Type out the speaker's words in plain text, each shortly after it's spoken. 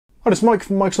Hi, this is Mike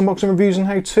from Mike's Unboxing Reviews and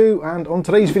How To, and on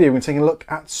today's video we're taking a look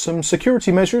at some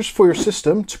security measures for your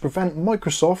system to prevent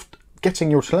Microsoft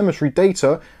getting your telemetry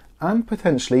data and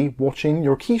potentially watching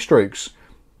your keystrokes.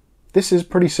 This is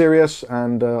pretty serious,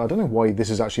 and I don't know why this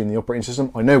is actually in the operating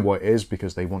system. I know why it is,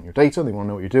 because they want your data, they want to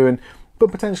know what you're doing,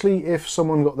 but potentially if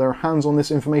someone got their hands on this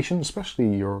information,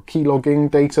 especially your keylogging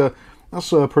data,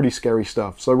 that's pretty scary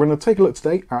stuff. So we're going to take a look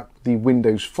today at the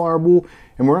Windows Firewall,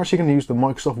 and we're actually going to use the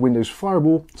Microsoft Windows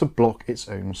Firewall to block its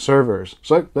own servers.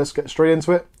 So let's get straight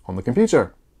into it on the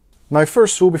computer. Now,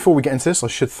 first of all, before we get into this, I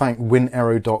should thank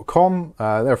winarrow.com.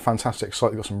 They're a fantastic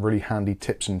site. They've got some really handy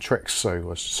tips and tricks,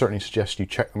 so I certainly suggest you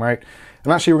check them out.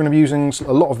 And actually, we're going to be using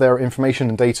a lot of their information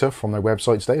and data from their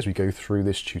website today as we go through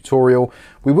this tutorial.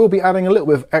 We will be adding a little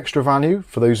bit of extra value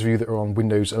for those of you that are on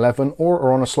Windows 11 or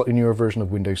are on a slightly newer version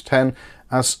of Windows 10,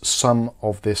 as some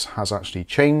of this has actually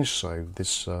changed. So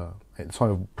this, at the time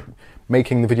of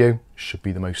making the video, should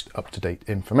be the most up-to-date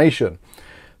information.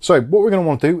 So what we're going to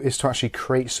want to do is to actually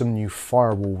create some new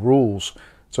firewall rules.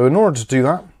 So in order to do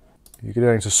that, you go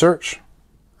down to search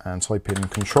and type in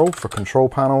control for control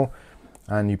panel,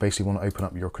 and you basically want to open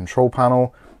up your control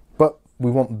panel, but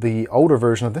we want the older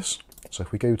version of this. So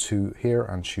if we go to here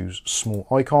and choose small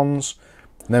icons,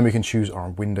 then we can choose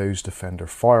our Windows Defender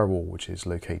Firewall, which is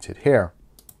located here.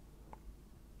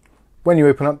 When you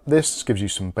open up this gives you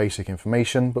some basic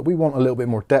information, but we want a little bit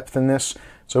more depth in this.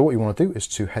 So what you want to do is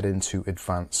to head into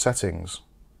Advanced Settings.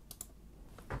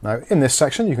 Now in this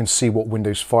section you can see what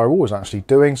Windows Firewall is actually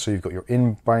doing. So you've got your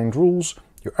inbound rules,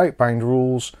 your outbound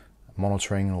rules,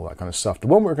 monitoring and all that kind of stuff. The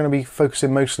one we're going to be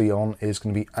focusing mostly on is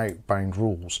going to be outbound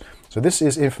rules. So this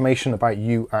is information about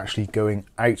you actually going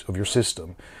out of your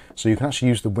system. So you can actually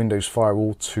use the Windows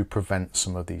Firewall to prevent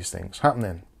some of these things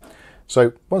happening.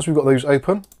 So once we've got those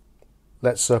open,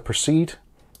 let's proceed.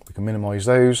 We can minimize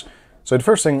those. So the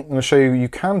first thing I'm going to show you, you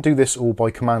can do this all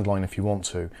by command line if you want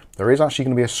to. There is actually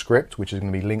going to be a script which is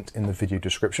going to be linked in the video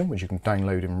description, which you can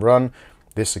download and run.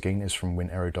 This again is from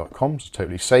winarrow.com, so it's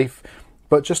totally safe.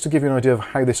 But just to give you an idea of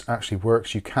how this actually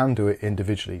works, you can do it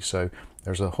individually. So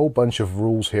there's a whole bunch of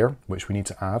rules here which we need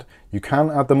to add. You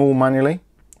can add them all manually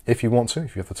if you want to,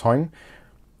 if you have the time.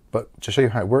 But to show you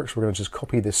how it works, we're going to just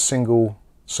copy this single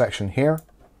section here.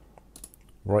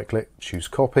 Right click, choose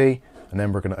copy, and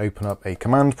then we're going to open up a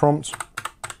command prompt,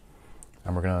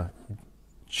 and we're going to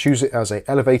choose it as an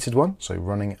elevated one, so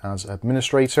running as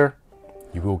administrator.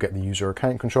 You will get the user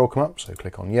account control come up, so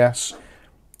click on yes,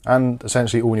 and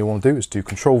essentially all you want to do is do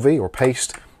Control V or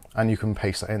paste, and you can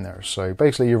paste that in there. So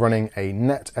basically you're running a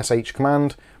net sh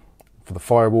command for the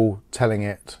firewall, telling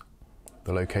it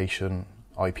the location,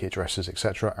 IP addresses,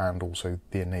 etc., and also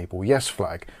the enable yes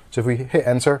flag. So if we hit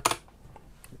enter,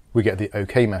 we get the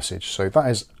OK message. So that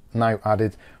is now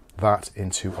added that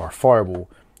into our firewall.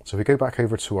 So if we go back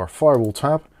over to our firewall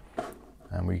tab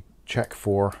and we check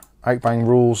for outbound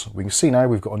rules, we can see now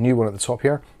we've got a new one at the top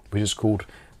here, which is called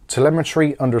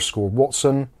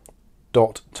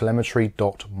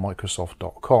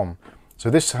telemetry_watson.telemetry.microsoft.com. So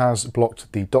this has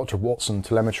blocked the Dr. Watson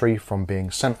telemetry from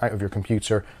being sent out of your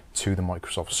computer to the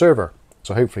Microsoft server.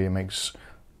 So hopefully it makes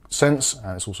sense,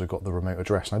 and it's also got the remote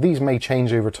address. Now these may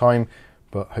change over time,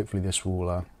 but hopefully this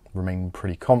will remain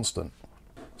pretty constant.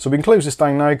 So we can close this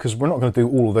down now, because we're not going to do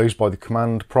all of those by the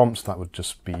command prompts. That would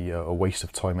just be a waste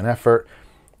of time and effort.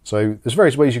 So there's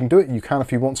various ways you can do it. You can,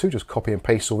 if you want to, just copy and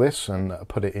paste all this and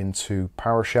put it into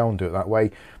PowerShell and do it that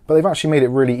way. But they've actually made it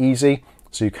really easy,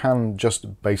 so you can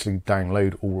just basically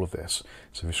download all of this.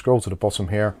 So if you scroll to the bottom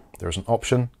here, there's an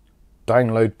option,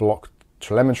 download block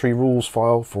telemetry rules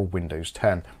file for Windows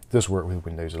 10. It does work with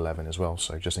Windows 11 as well,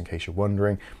 so just in case you're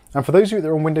wondering. And for those of you that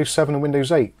are on Windows 7 and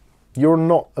Windows 8, you're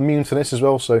not immune to this as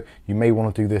well, so you may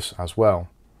want to do this as well.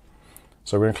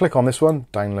 So we're going to click on this one,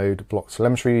 download block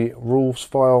telemetry rules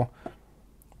file,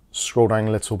 scroll down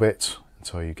a little bit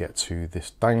until you get to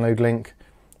this download link,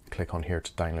 click on here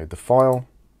to download the file.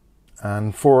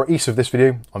 And for ease of this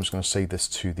video, I'm just going to save this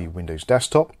to the Windows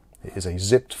desktop. It is a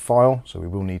zipped file, so we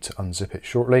will need to unzip it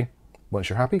shortly. Once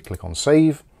you're happy, click on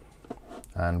save.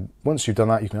 And once you've done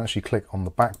that, you can actually click on the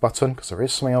back button, because there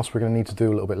is something else we're going to need to do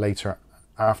a little bit later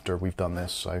after we've done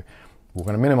this. So we're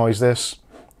going to minimize this,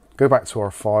 go back to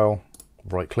our file,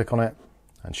 right click on it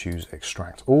and choose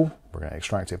extract all. We're going to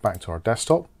extract it back to our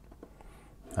desktop,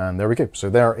 and there we go. So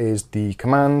there is the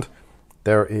command,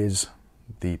 there is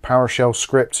the PowerShell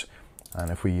script,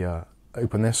 and if we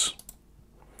open this,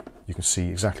 you can see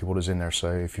exactly what is in there.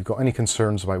 So if you've got any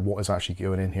concerns about what is actually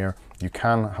going in here, you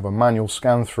can have a manual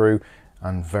scan through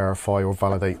and verify or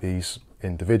validate these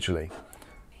individually.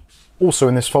 Also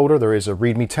in this folder there is a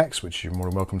readme text which you're more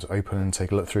than welcome to open and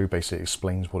take a look through. Basically it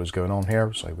explains what is going on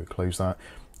here, so we'll close that.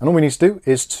 And all we need to do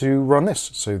is to run this,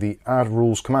 so the add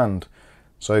rules command.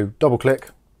 So double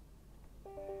click,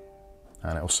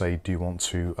 and it'll say, do you want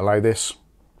to allow this?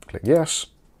 Click yes.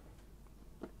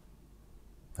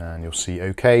 And you'll see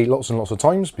OK lots and lots of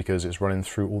times because it's running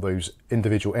through all those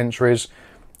individual entries,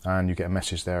 and you get a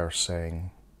message there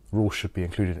saying rules should be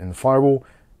included in the firewall.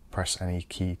 Press any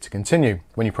key to continue.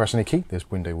 When you press any key, this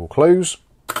window will close,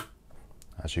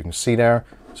 as you can see there.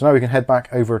 So now we can head back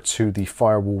over to the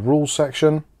firewall rules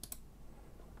section.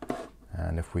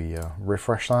 And if we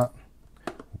refresh that,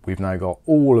 we've now got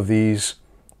all of these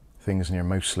things in here,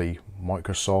 mostly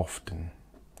Microsoft and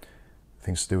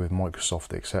things to do with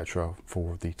Microsoft, etc.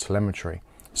 for the telemetry.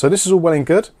 So this is all well and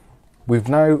good. We've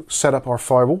now set up our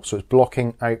firewall, so it's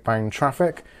blocking outbound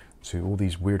traffic to all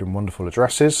these weird and wonderful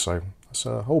addresses. So that's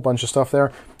a whole bunch of stuff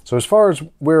there. So as far as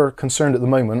we're concerned at the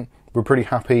moment, we're pretty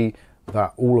happy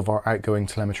that all of our outgoing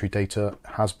telemetry data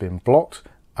has been blocked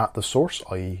at the source,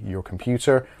 i.e. your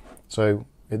computer. So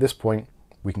at this point,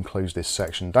 we can close this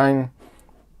section down,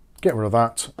 get rid of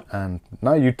that, and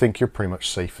now you'd think you're pretty much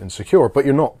safe and secure, but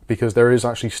you're not, because there is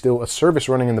actually still a service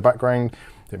running in the background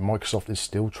that Microsoft is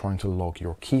still trying to log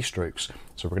your keystrokes.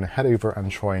 So we're going to head over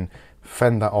and try and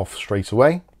fend that off straight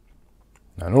away.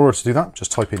 Now in order to do that,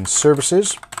 just type in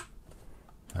services,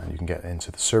 and you can get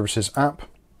into the services app.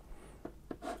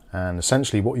 And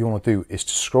essentially what you want to do is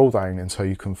to scroll down until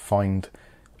you can find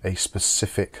a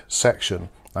specific section.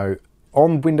 Now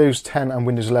on Windows 10 and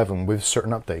Windows 11 with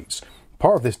certain updates,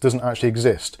 part of this doesn't actually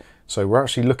exist. So we're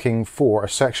actually looking for a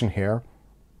section here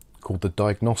called the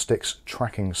Diagnostics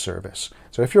Tracking Service.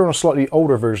 So if you're on a slightly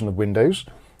older version of Windows,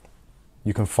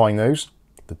 you can find those,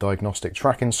 the Diagnostic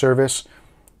Tracking Service.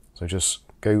 So just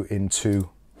go into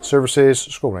Services,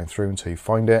 scroll down through until you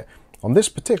find it. On this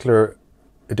particular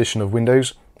edition of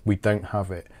Windows, we don't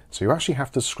have it. So you actually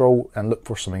have to scroll and look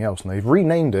for something else. And they've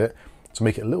renamed it to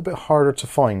make it a little bit harder to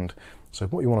find. So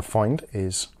what you want to find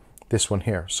is this one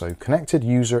here. So Connected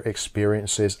User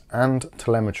Experiences and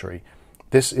Telemetry.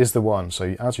 This is the one.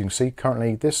 So as you can see,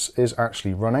 currently this is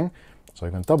actually running. So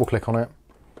I'm going to double click on it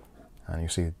and you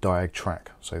see DiagTrack.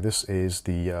 So this is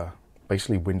the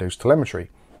basically Windows telemetry.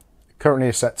 Currently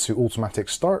it's set to automatic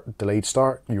start, delayed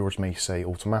start. Yours may say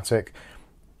automatic.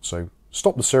 So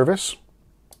stop the service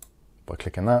by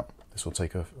clicking that. This will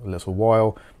take a little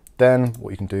while. Then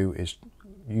what you can do is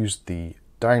use the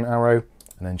down arrow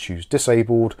and then choose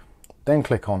disabled, then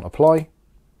click on apply,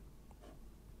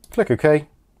 click OK,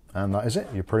 and that is it.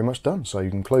 You're pretty much done. So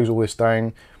you can close all this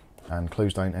down and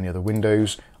close down any other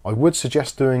windows. I would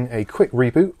suggest doing a quick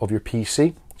reboot of your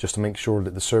PC just to make sure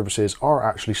that the services are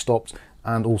actually stopped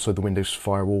and also the Windows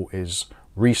firewall is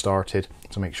restarted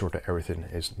to make sure that everything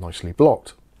is nicely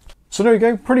blocked. So there you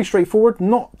go, pretty straightforward,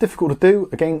 not difficult to do.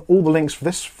 Again, all the links for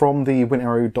this from the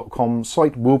winarrow.com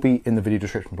site will be in the video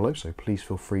description below, so please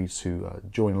feel free to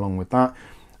join along with that.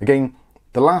 Again,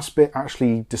 the last bit,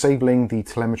 actually disabling the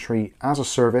telemetry as a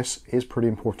service, is pretty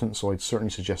important, so I'd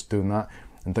certainly suggest doing that.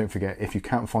 And don't forget, if you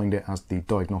can't find it as the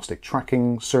Diagnostic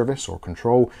Tracking Service or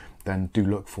Control, then do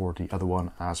look for the other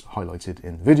one as highlighted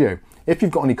in the video. If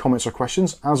you've got any comments or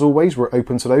questions, as always, we're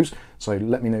open to those, so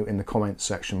let me know in the comments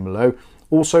section below.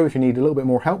 Also, if you need a little bit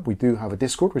more help, we do have a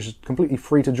Discord, which is completely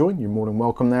free to join. You're more than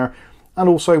welcome there. And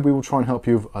also, we will try and help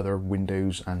you with other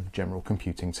Windows and general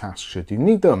computing tasks should you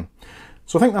need them.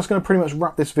 So I think that's going to pretty much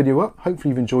wrap this video up. Hopefully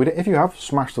you've enjoyed it. If you have,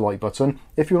 smash the like button.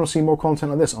 If you want to see more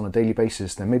content like this on a daily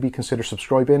basis, then maybe consider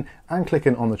subscribing and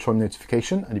clicking on the chime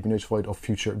notification, and you'll be notified of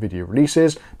future video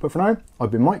releases. But for now,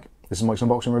 I've been Mike. This is Mike's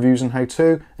Unboxing Reviews and How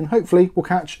To, and hopefully we'll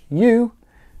catch you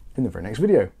in the very next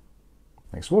video.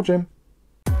 Thanks for watching.